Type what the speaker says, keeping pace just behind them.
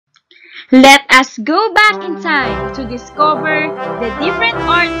Let us go back in time to discover the different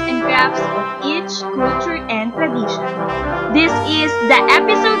arts and crafts of each culture and tradition. This is the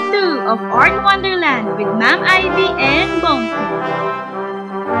episode 2 of Art Wonderland with Ma'am Ivy and Bonkey.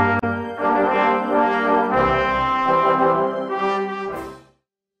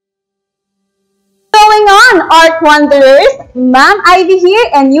 Going on, Art Wanderers? Ma'am Ivy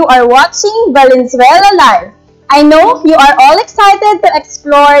here and you are watching Valenzuela Live. I know you are all excited to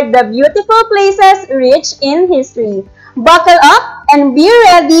explore the beautiful places rich in history. Buckle up and be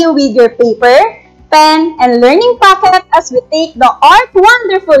ready with your paper, pen, and learning pocket as we take the Art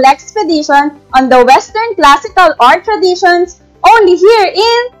Wonderful expedition on the Western classical art traditions only here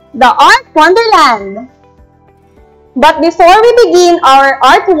in the Art Wonderland. But before we begin our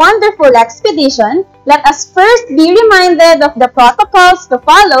Art Wonderful expedition, let us first be reminded of the protocols to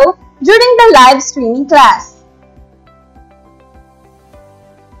follow during the live streaming class.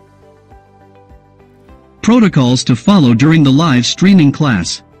 Protocols to follow during the live streaming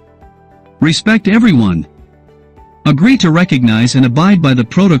class. Respect everyone. Agree to recognize and abide by the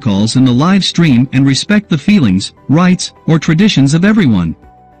protocols in the live stream and respect the feelings, rights, or traditions of everyone.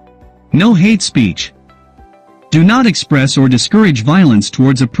 No hate speech. Do not express or discourage violence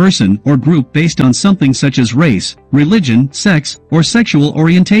towards a person or group based on something such as race, religion, sex, or sexual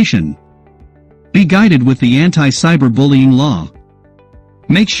orientation. Be guided with the anti-cyberbullying law.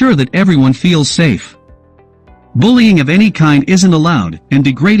 Make sure that everyone feels safe. Bullying of any kind isn't allowed, and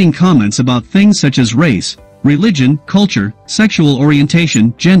degrading comments about things such as race, religion, culture, sexual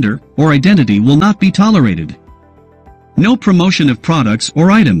orientation, gender, or identity will not be tolerated. No promotion of products or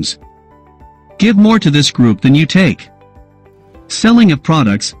items. Give more to this group than you take. Selling of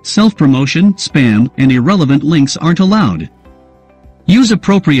products, self-promotion, spam, and irrelevant links aren't allowed. Use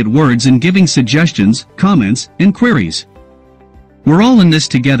appropriate words in giving suggestions, comments, and queries. We're all in this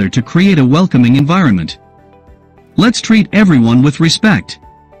together to create a welcoming environment. Let's treat everyone with respect.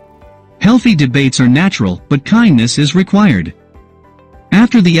 Healthy debates are natural, but kindness is required.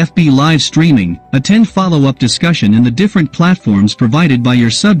 After the FB live streaming, attend follow-up discussion in the different platforms provided by your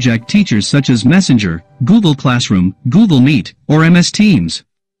subject teachers such as Messenger, Google Classroom, Google Meet, or MS Teams.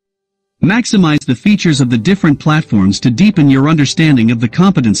 Maximize the features of the different platforms to deepen your understanding of the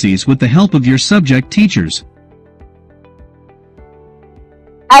competencies with the help of your subject teachers.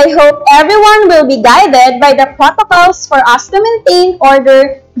 I hope everyone will be guided by the protocols for us to maintain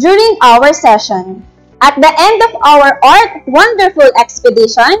order during our session. At the end of our Art Wonderful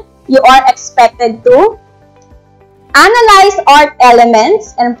expedition, you are expected to analyze art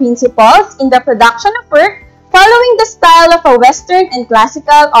elements and principles in the production of work following the style of a Western and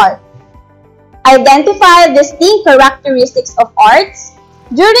classical art. Identify distinct characteristics of arts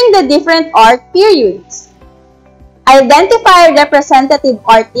during the different art periods. Identify representative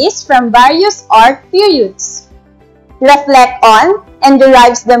artists from various art periods. Reflect on and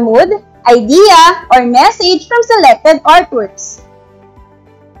derives the mood, idea, or message from selected artworks.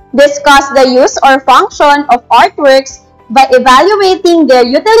 Discuss the use or function of artworks by evaluating their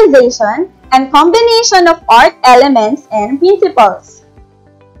utilization and combination of art elements and principles.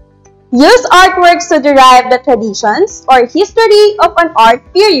 Use artworks to derive the traditions or history of an art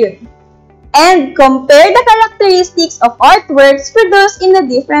period. And compare the characteristics of artworks produced in the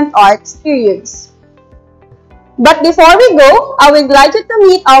different art periods. But before we go, I would like you to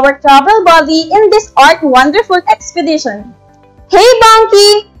meet our travel buddy in this Art Wonderful expedition. Hey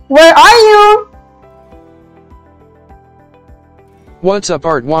Bonkey, where are you? What's up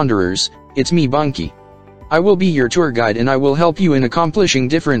Art Wanderers, it's me Bonkey. I will be your tour guide and I will help you in accomplishing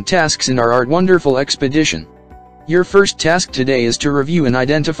different tasks in our Art Wonderful expedition. Your first task today is to review and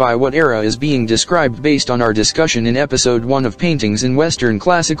identify what era is being described based on our discussion in episode 1 of Paintings in Western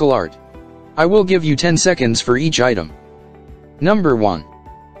Classical Art. I will give you 10 seconds for each item. Number 1.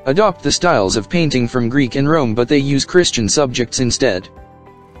 Adopt the styles of painting from Greek and Rome but they use Christian subjects instead.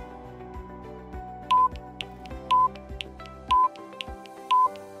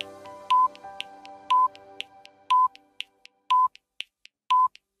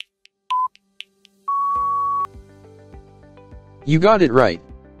 You got it right.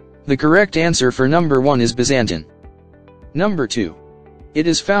 The correct answer for number 1 is Byzantine. Number 2. It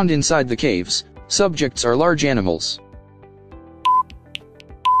is found inside the caves. Subjects are large animals.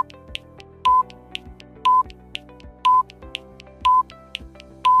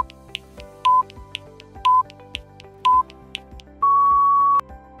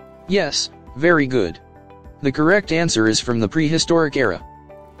 Yes, very good. The correct answer is from the Prehistoric Era.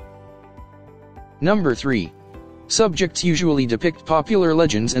 Number 3. Subjects usually depict popular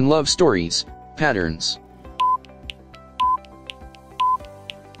legends and love stories, patterns.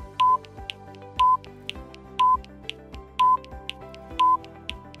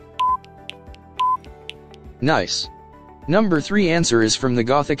 Nice. Number 3 answer is from the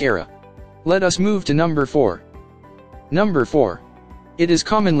Gothic era. Let us move to number 4. Number 4. It is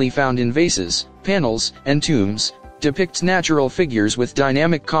commonly found in vases, panels, and tombs, depicts natural figures with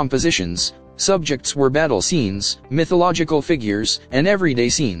dynamic compositions, subjects were battle scenes, mythological figures, and everyday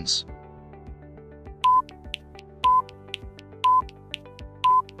scenes.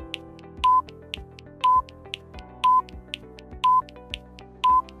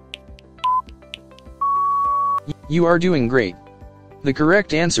 You are doing great. The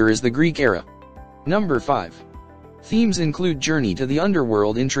correct answer is the Greek era. Number 5. Themes include journey to the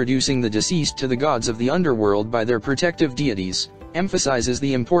underworld, introducing the deceased to the gods of the underworld by their protective deities, emphasizes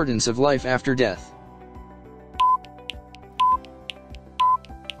the importance of life after death.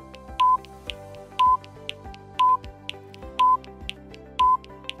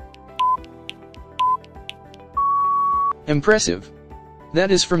 Impressive.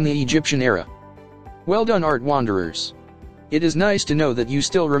 That is from the Egyptian era. Well done, Art Wanderers. It is nice to know that you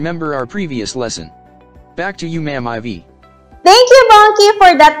still remember our previous lesson. Back to you, Ma'am Ivee. Thank you, Bonkey,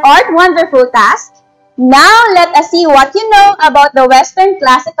 for that art wonderful task. Now, let us see what you know about the Western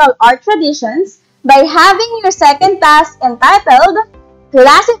classical art traditions by having your second task entitled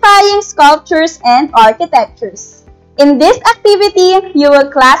Classifying Sculptures and Architectures. In this activity, you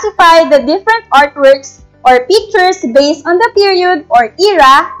will classify the different artworks or pictures based on the period or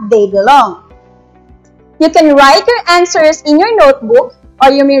era they belong. You can write your answers in your notebook,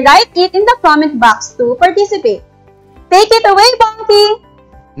 or you may write it in the comment box to participate. Take it away, Bonkey!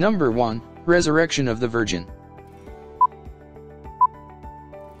 Number 1. Resurrection of the Virgin.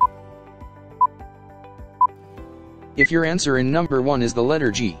 If your answer in number 1 is the letter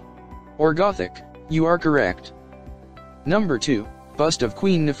G, or Gothic, you are correct. Number 2. Bust of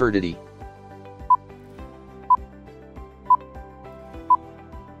Queen Nefertiti.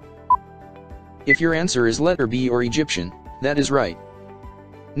 If your answer is letter B or Egyptian, that is right.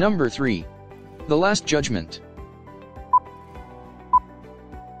 Number 3. The Last Judgment.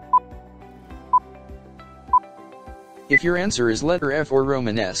 If your answer is letter F or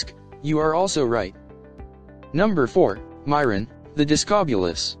Romanesque, you are also right. Number 4. Myron, the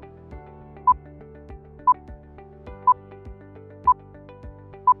Discobolus.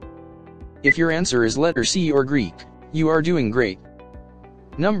 If your answer is letter C or Greek, you are doing great.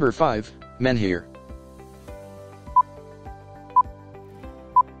 Number 5. Menhir.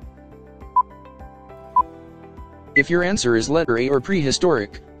 If your answer is letter A or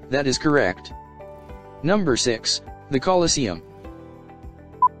prehistoric, that is correct. Number 6. The Colosseum.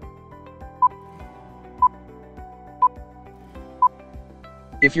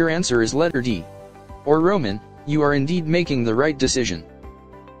 If your answer is letter D, or Roman, you are indeed making the right decision.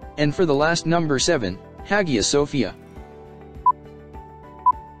 And for the last number 7, Hagia Sophia.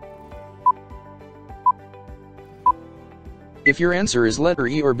 If your answer is letter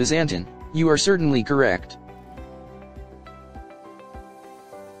E or Byzantine, you are certainly correct.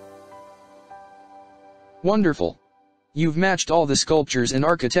 Wonderful. You've matched all the sculptures and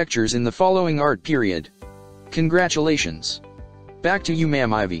architectures in the following art period. Congratulations. Back to you, Ma'am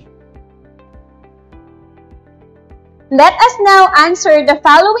Ivee. Let us now answer the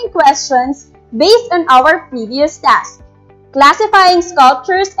following questions based on our previous task, classifying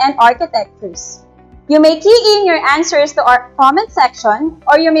sculptures and architectures. You may key in your answers to our comment section,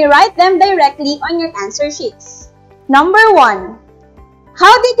 or you may write them directly on your answer sheets. Number 1.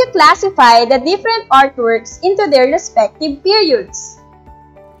 How did you classify the different artworks into their respective periods?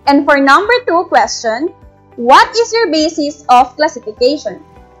 And for number 2 question, what is your basis of classification?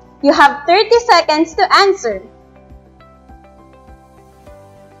 You have 30 seconds to answer.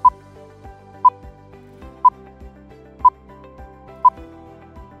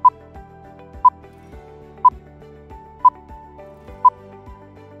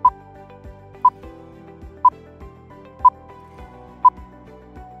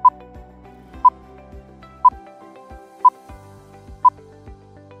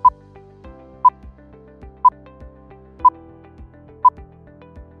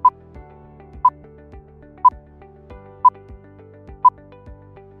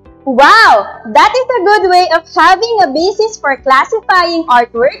 Wow! That is a good way of having a basis for classifying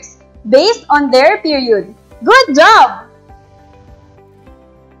artworks based on their period. Good job!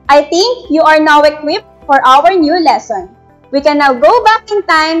 I think you are now equipped for our new lesson. We can now go back in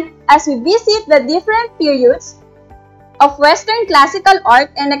time as we visit the different periods of Western classical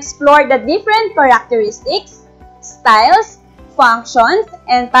art and explore the different characteristics, styles, functions,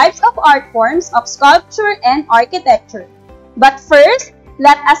 and types of art forms of sculpture and architecture. But first,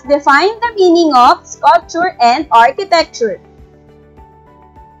 let us define the meaning of sculpture and architecture.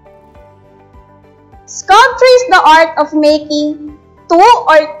 Sculpture is the art of making 2-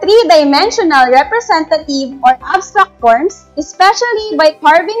 or 3-dimensional representative or abstract forms, especially by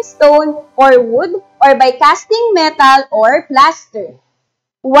carving stone or wood or by casting metal or plaster.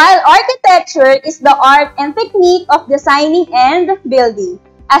 While architecture is the art and technique of designing and building,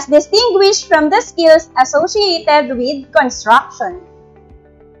 as distinguished from the skills associated with construction.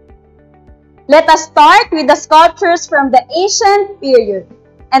 Let us start with the sculptures from the ancient period.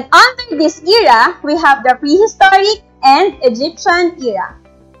 And under this era, we have the prehistoric and Egyptian era.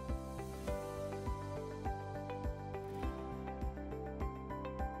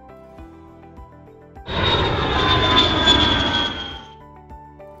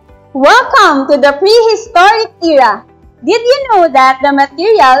 Welcome to the prehistoric era. Did you know that the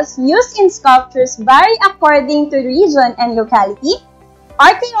materials used in sculptures vary according to region and locality?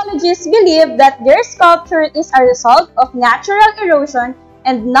 Archaeologists believe that their sculpture is a result of natural erosion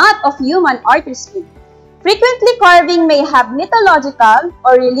and not of human artistry. Frequently, carving may have mythological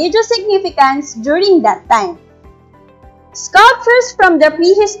or religious significance during that time. Sculptures from the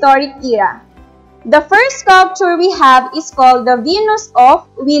prehistoric era. The first sculpture we have is called the Venus of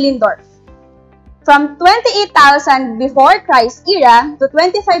Willendorf. From 28,000 before Christ era to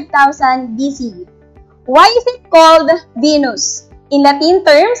 25,000 BCE. Why is it called Venus? In Latin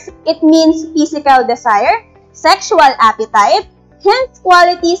terms, it means physical desire, sexual appetite, hence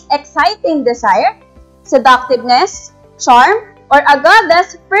qualities exciting desire, seductiveness, charm, or a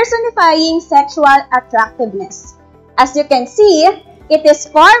goddess personifying sexual attractiveness. As you can see, it is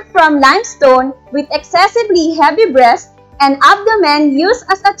carved from limestone with excessively heavy breasts and abdomen used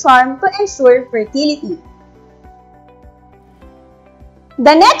as a charm to ensure fertility.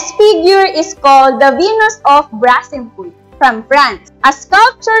 The next figure is called the Venus of Brasempouy from France. A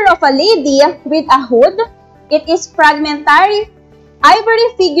sculpture of a lady with a hood, it is fragmentary ivory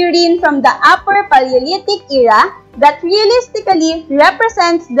figurine from the Upper Paleolithic era that realistically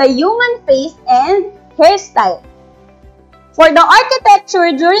represents the human face and hairstyle. For the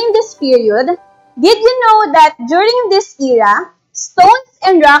architecture during this period, did you know that during this era, stones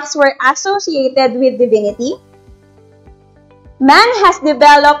and rocks were associated with divinity? Man has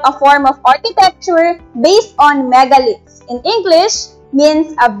developed a form of architecture based on megaliths. In English,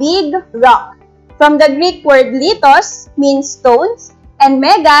 means a big rock. From the Greek word lithos means stones and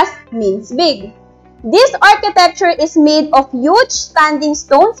megas means big. This architecture is made of huge standing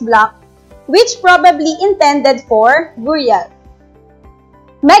stones block, which probably intended for burial.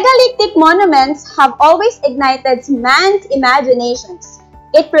 Megalithic monuments have always ignited man's imaginations.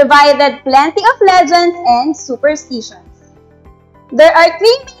 It provided plenty of legends and superstitions. There are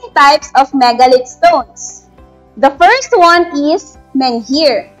 3 main types of megalith stones. The first one is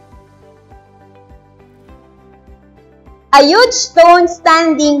menhir, a huge stone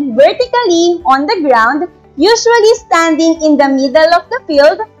standing vertically on the ground, usually standing in the middle of the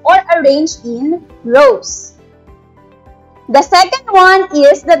field or arranged in rows. The second one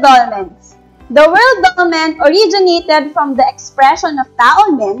is the dolmens. The word dolmen originated from the expression of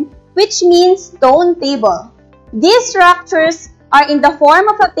taolmen, which means stone table. These structures are in the form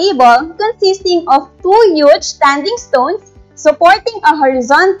of a table consisting of 2 huge standing stones supporting a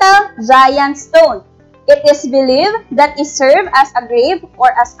horizontal giant stone. It is believed that it served as a grave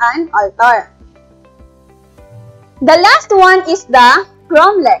or as an altar. The last one is the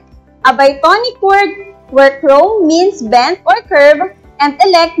cromlech, a Bytonic word where chrome means bent or curved and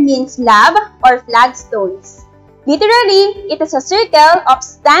elect means slab or flagstones. Literally, it is a circle of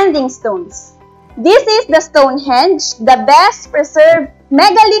standing stones. This is the Stonehenge, the best preserved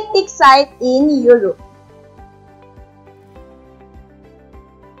megalithic site in Europe.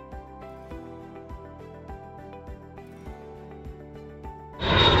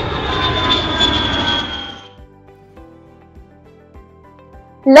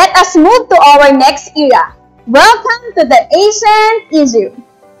 Let us move to our next era. Welcome to the ancient Egypt.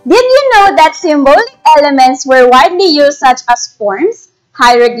 Did you know that symbolic elements were widely used such as forms,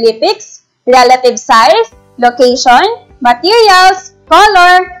 hieroglyphics, relative size, location, materials,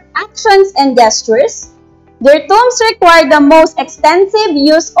 color, actions, and gestures? Their tombs require the most extensive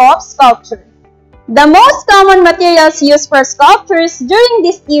use of sculpture. The most common materials used for sculptures during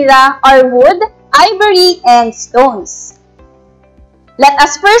this era are wood, ivory, and stones. Let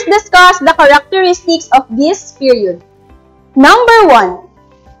us first discuss the characteristics of this period. Number 1.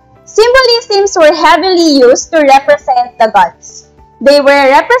 Symbolisms were heavily used to represent the gods. They were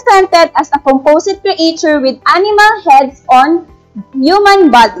represented as a composite creature with animal heads on human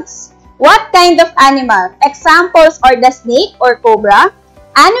bodies. What kind of animal? Examples are the snake or cobra,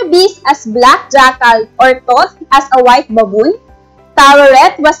 Anubis as black jackal or Thoth as a white baboon,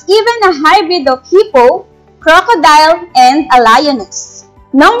 towerette was even a hybrid of hippo, crocodile, and a lioness.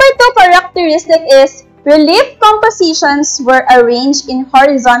 Number 2 characteristic is relief compositions were arranged in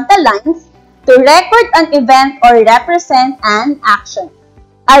horizontal lines to record an event or represent an action.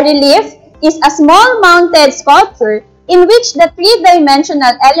 A relief is a small mounted sculpture in which the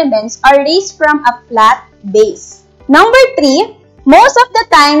three-dimensional elements are raised from a flat base. Number 3, most of the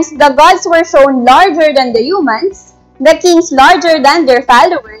times the gods were shown larger than the humans, the kings larger than their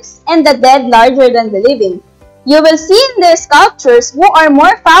followers, and the dead larger than the living. You will see in their sculptures who are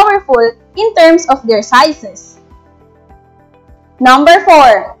more powerful in terms of their sizes. Number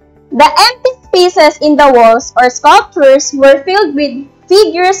 4, the empty spaces in the walls or sculptures were filled with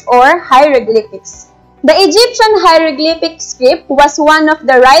figures or hieroglyphics. The Egyptian hieroglyphic script was one of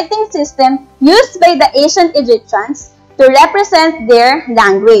the writing systems used by the ancient Egyptians to represent their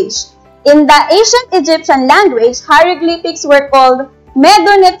language. In the ancient Egyptian language, hieroglyphics were called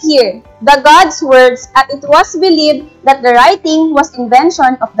Medonetir, the gods' words, as it was believed that the writing was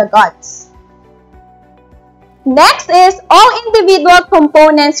invention of the gods. Next is, all individual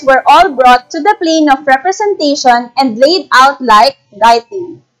components were all brought to the plane of representation and laid out like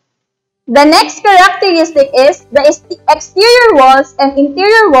writing. The next characteristic is the exterior walls and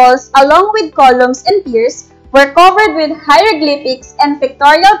interior walls along with columns and piers were covered with hieroglyphics and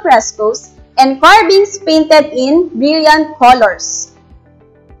pictorial frescoes and carvings painted in brilliant colors.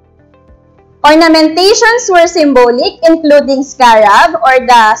 Ornamentations were symbolic, including scarab or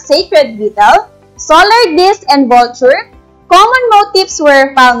the sacred beetle, solar disk and vulture. Common motifs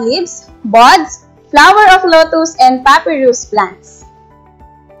were palm leaves, buds, flower of lotus, and papyrus plants.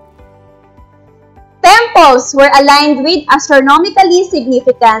 Temples were aligned with astronomically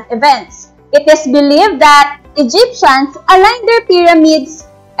significant events. It is believed that Egyptians aligned their pyramids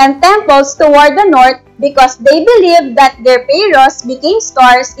and temples toward the north because they believed that their pharaohs became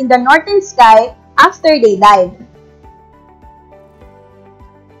stars in the northern sky after they died.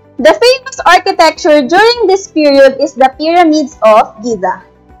 The famous architecture during this period is the Pyramids of Giza.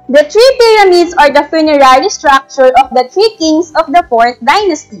 The three pyramids are the funerary structure of the three kings of the 4th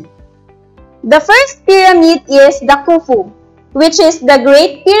dynasty. The first pyramid is the Khufu, which is the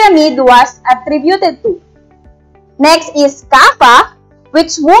Great Pyramid was attributed to. Next is Kaffa,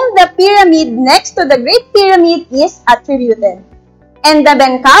 which whom the pyramid next to the Great Pyramid is attributed. And the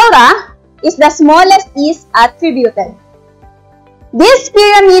Menkaura is the smallest is attributed. These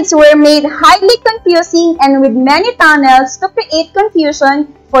pyramids were made highly confusing and with many tunnels to create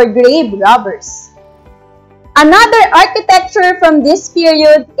confusion for grave robbers. Another architecture from this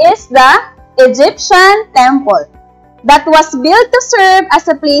period is the Egyptian temple that was built to serve as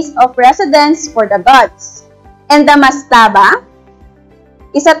a place of residence for the gods. And the mastaba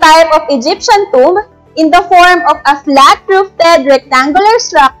is a type of Egyptian tomb in the form of a flat-roofed rectangular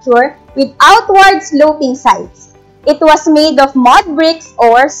structure with outward sloping sides. It was made of mud bricks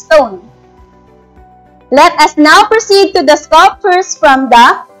or stone. Let us now proceed to the sculptures from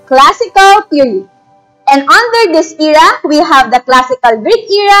the Classical period. And under this era, we have the Classical Greek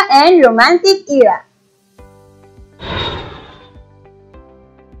era and Romantic era.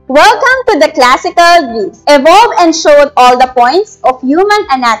 Welcome to the Classical Greece. Evolved and showed all the points of human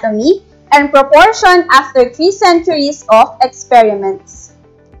anatomy and proportion after 3 centuries of experiments.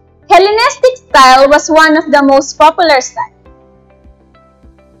 Hellenistic style was one of the most popular styles.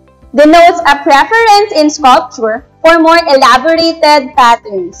 Denotes a preference in sculpture for more elaborated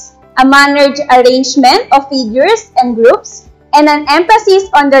patterns, a mannered arrangement of figures and groups, and an emphasis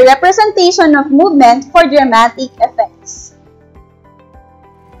on the representation of movement for dramatic effects.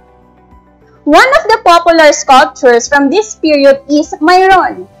 One of the popular sculptures from this period is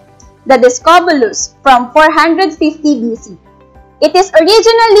Myron, the Discobolus from 450 BC. It is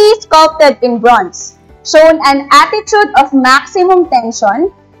originally sculpted in bronze, shown an attitude of maximum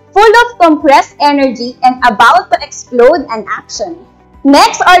tension, full of compressed energy and about to explode an action.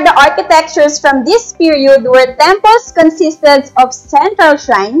 Next are the architectures from this period where temples consisted of central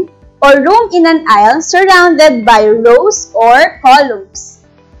shrine or room in an aisle surrounded by rows or columns.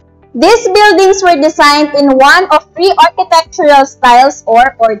 These buildings were designed in one of 3 architectural styles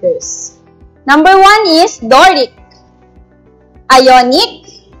or orders. Number 1 is Doric,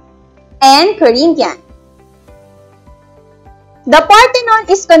 Ionic, and Corinthian. The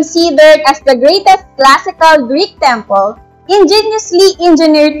Parthenon is considered as the greatest classical Greek temple, ingeniously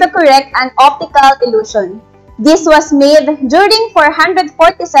engineered to correct an optical illusion. This was made during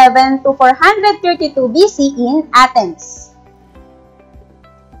 447 to 432 BC in Athens.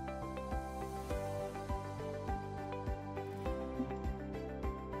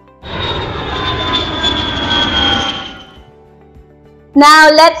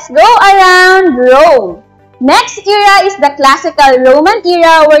 Now, let's go around Rome. Next era is the classical Roman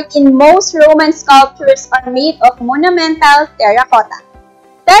era, wherein most Roman sculptures are made of monumental terracotta.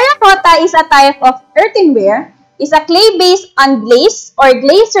 Terracotta is a type of earthenware, is a clay based on glaze or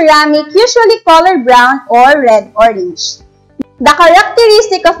glazed ceramic, usually colored brown or red-orange. The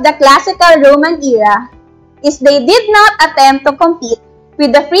characteristic of the classical Roman era is they did not attempt to compete with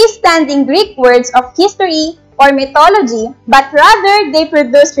the freestanding Greek words of history or mythology, but rather they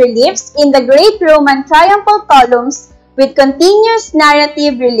produced reliefs in the great Roman triumphal columns with continuous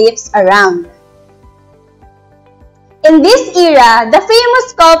narrative reliefs around. In this era, the famous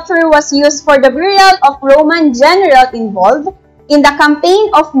sculpture was used for the burial of Roman general involved in the campaign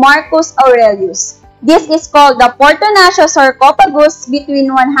of Marcus Aurelius. This is called the Portonacio sarcophagus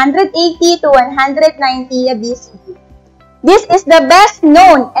between 180 to 190 BCE. This is the best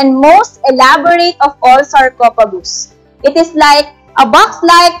known and most elaborate of all sarcophagus. It is like a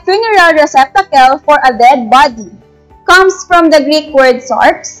box-like funeral receptacle for a dead body. Comes from the Greek word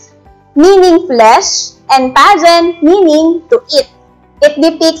sarx, meaning flesh, and pagen, meaning to eat. It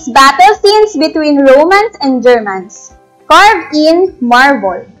depicts battle scenes between Romans and Germans, carved in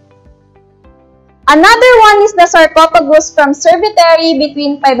marble. Another one is the sarcophagus from Serviteri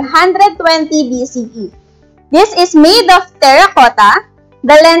between 520 BCE. This is made of terracotta.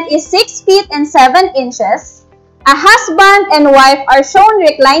 The length is 6 feet and 7 inches. A husband and wife are shown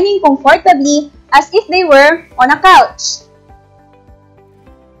reclining comfortably as if they were on a couch.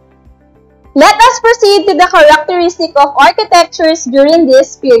 Let us proceed to the characteristic of architectures during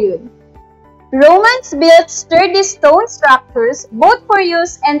this period. Romans built sturdy stone structures both for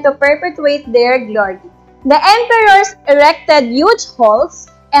use and to perpetuate their glory. The emperors erected huge halls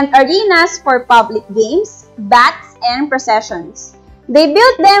and arenas for public games, baths, and processions. They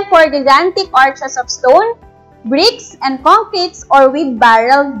built them for gigantic arches of stone, bricks, and concretes or with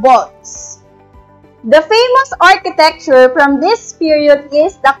barrel vaults. The famous architecture from this period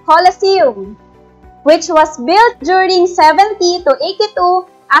is the Colosseum, which was built during 70 to 82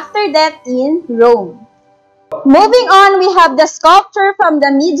 after that in Rome. Moving on, we have the sculpture from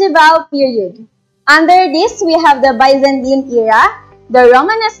the medieval period. Under this, we have the Byzantine Era, the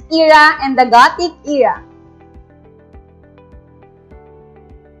Romanesque Era, and the Gothic Era.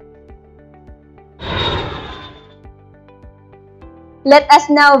 Let us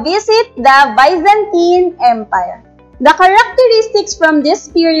now visit the Byzantine Empire. The characteristics from this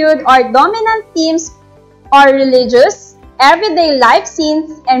period are dominant themes or religious, everyday life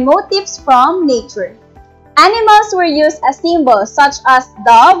scenes, and motifs from nature. Animals were used as symbols such as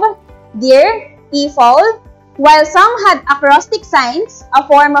dove, deer, peafowl, while some had acrostic signs, a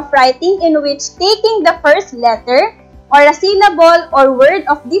form of writing in which taking the first letter or a syllable or word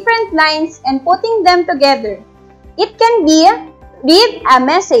of different lines and putting them together. It can be read a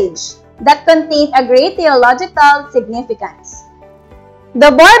message that contained a great theological significance. The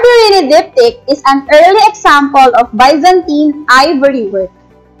Barberini diptych is an early example of Byzantine ivory work.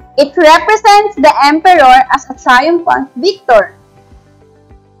 It represents the emperor as a triumphant victor.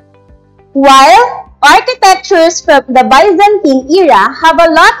 While architectures from the Byzantine era have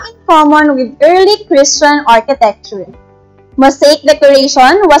a lot in common with early Christian architecture. Mosaic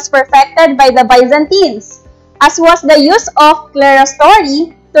decoration was perfected by the Byzantines, as was the use of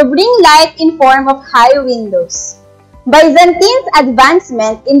clerestory to bring light in form of high windows. Byzantine's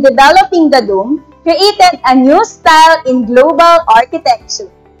advancement in developing the dome created a new style in global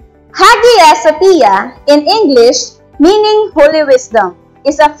architecture. Hagia Sophia, in English, meaning Holy Wisdom,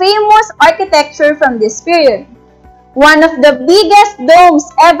 is a famous architecture from this period. One of the biggest domes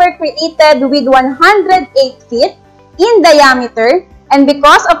ever created with 108 feet in diameter, and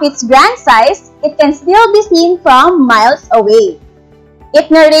because of its grand size, it can still be seen from miles away.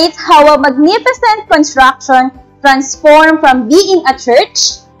 It narrates how a magnificent construction transformed from being a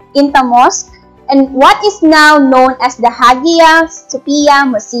church into a mosque and what is now known as the Hagia Sophia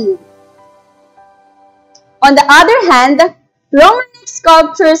Museum. On the other hand, Romanesque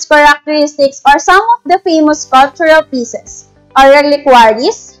sculpture's characteristics are some of the famous sculptural pieces, are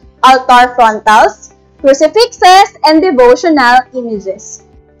reliquaries, altar frontals, crucifixes, and devotional images.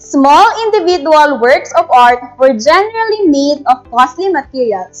 Small individual works of art were generally made of costly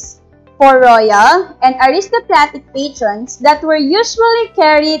materials for royal and aristocratic patrons that were usually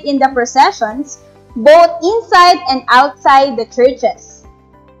carried in the processions both inside and outside the churches.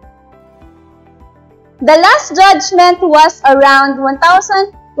 The Last Judgment was around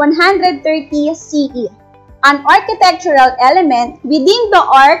 1130 CE, an architectural element within the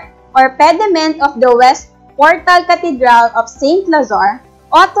arch or pediment of the West Portal Cathedral of Saint Lazare,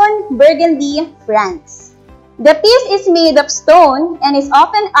 Autun, Burgundy, France. The piece is made of stone and is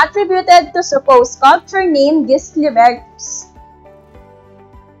often attributed to supposed sculptor named Gisclebertus.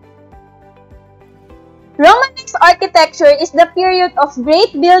 Romanesque architecture is the period of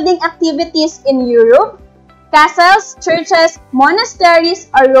great building activities in Europe. Castles, churches, monasteries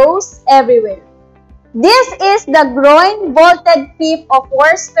arose everywhere. This is the groin-vaulted keep of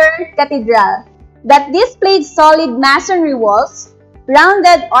Worcester Cathedral that displayed solid masonry walls,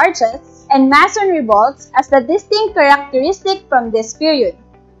 rounded arches, and masonry vaults as the distinct characteristic from this period.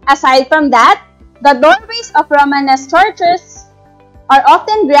 Aside from that, the doorways of Romanesque churches are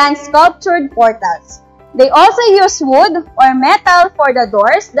often grand sculptured portals. They also use wood or metal for the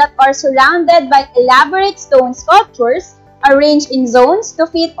doors that are surrounded by elaborate stone sculptures arranged in zones to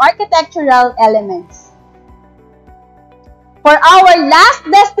fit architectural elements. For our last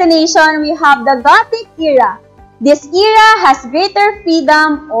destination, we have the Gothic Era. This era has greater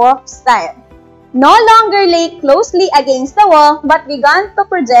freedom of style. No longer lay closely against the wall but began to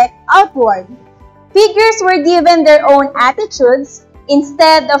project outward. Figures were given their own attitudes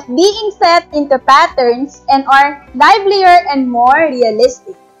instead of being set into patterns and are livelier and more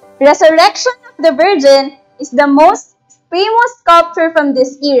realistic. Resurrection of the Virgin is the most famous sculpture from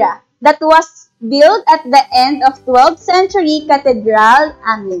this era that was built at the end of 12th century cathedral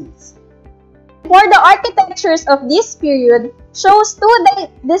angles. For the architectures of this period shows two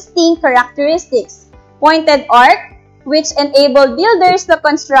distinct characteristics: pointed arc, which enabled builders to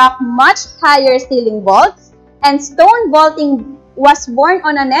construct much higher ceiling vaults, and stone vaulting was born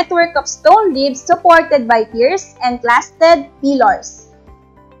on a network of stone ribs supported by piers and clasted pillars.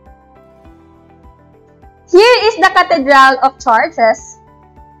 Here is the Cathedral of Chartres,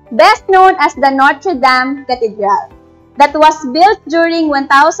 best known as the Notre Dame Cathedral, that was built during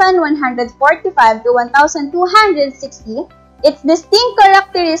 1145 to 1260. Its distinct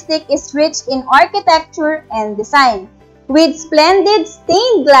characteristic is rich in architecture and design, with splendid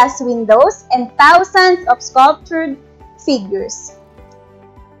stained glass windows and thousands of sculptured figures.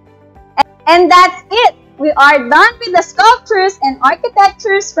 And that's it! We are done with the sculptures and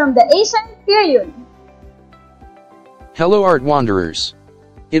architectures from the ancient period. Hello Art Wanderers!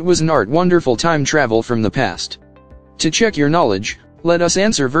 It was an art wonderful time travel from the past. To check your knowledge, let us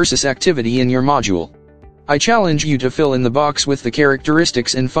answer versus activity in your module. I challenge you to fill in the box with the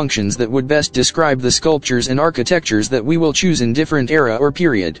characteristics and functions that would best describe the sculptures and architectures that we will choose in different era or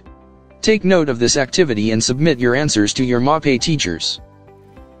period. Take note of this activity and submit your answers to your MAPE teachers.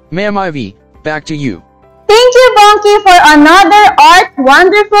 Ma'am Ivee, back to you. Thank you, Bonkey, for another art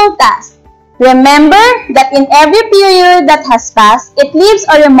wonderful task. Remember that in every period that has passed, it leaves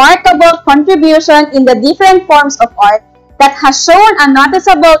a remarkable contribution in the different forms of art that has shown a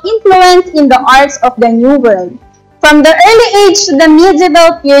noticeable influence in the arts of the New World. From the early age to the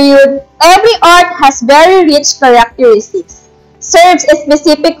medieval period, every art has very rich characteristics, serves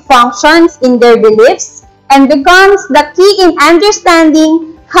specific functions in their beliefs, and becomes the key in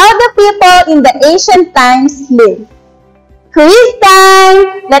understanding how the people in the ancient times lived. Quiz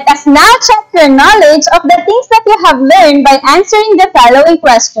time! Let us now check your knowledge of the things that you have learned by answering the following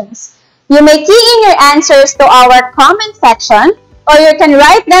questions. You may key in your answers to our comment section, or you can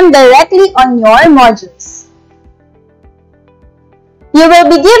write them directly on your modules. You will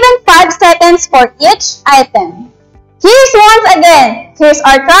be given 5 seconds for each item. Here's once again. Here's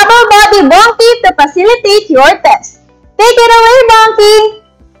our trouble buddy Bonkey to facilitate your test. Take it away, Bonkey!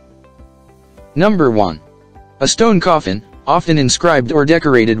 Number 1. A stone coffin, often inscribed or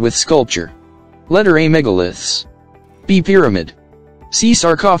decorated with sculpture. Letter A. Megaliths. B. Pyramid. C.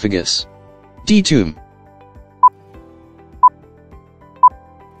 Sarcophagus. D. Tomb.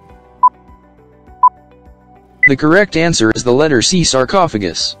 The correct answer is the letter C.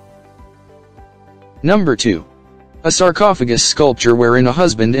 Sarcophagus. Number 2. A sarcophagus sculpture wherein a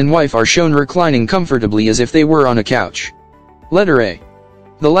husband and wife are shown reclining comfortably as if they were on a couch. Letter A.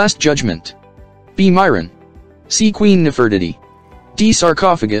 The Last Judgment. B. Myron. C. Queen Nefertiti. D.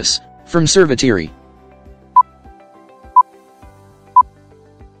 Sarcophagus, from Cerveteri.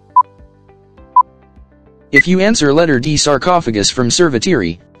 If you answer letter D. Sarcophagus from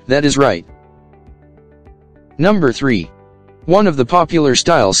Cerveteri, that is right. Number 3. One of the popular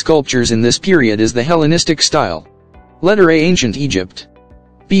style sculptures in this period is the Hellenistic style. Letter A. Ancient Egypt.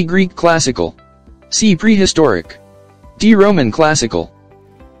 B. Greek Classical. C. Prehistoric. D. Roman Classical.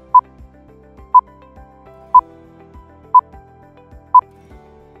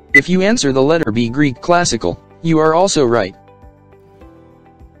 If you answer the letter B. Greek Classical, you are also right.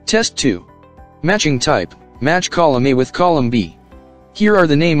 Test 2. Matching type, match column A with column B. Here are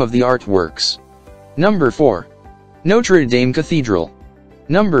the name of the artworks. Number 4. Notre Dame Cathedral.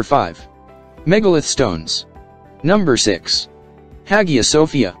 Number 5. Megalith stones. Number 6. Hagia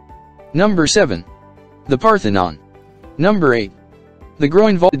Sophia. Number 7. The Parthenon. Number 8. The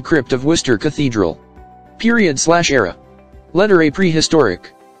groin-vaulted crypt of Worcester Cathedral. Period/era. Letter A.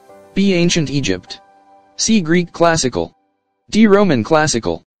 Prehistoric. B. Ancient Egypt. C. Greek Classical. D. Roman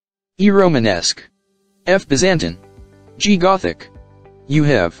Classical. E. Romanesque. F. Byzantine. G. Gothic. You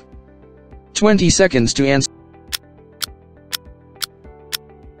have 20 seconds to answer.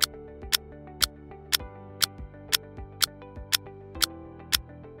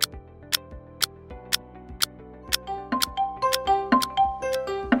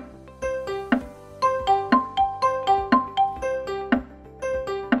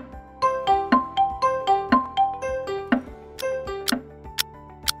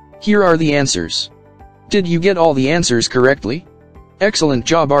 Here are the answers. Did you get all the answers correctly? Excellent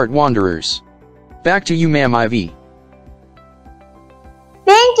job, Art Wanderers. Back to you, Ma'am Ivee.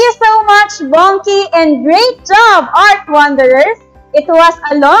 Thank you so much, Bonkey, and great job, Art Wanderers. It was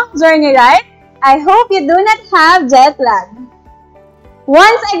a long journey, right? I hope you do not have jet lag.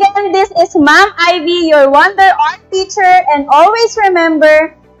 Once again, this is Ma'am Ivee, your Wonder Art teacher, and always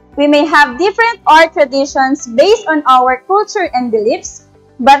remember, we may have different art traditions based on our culture and beliefs,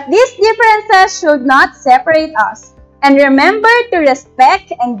 but these differences should not separate us. And remember to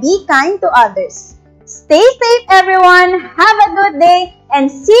respect and be kind to others. Stay safe, everyone. Have a good day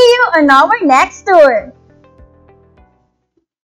and see you on our next tour.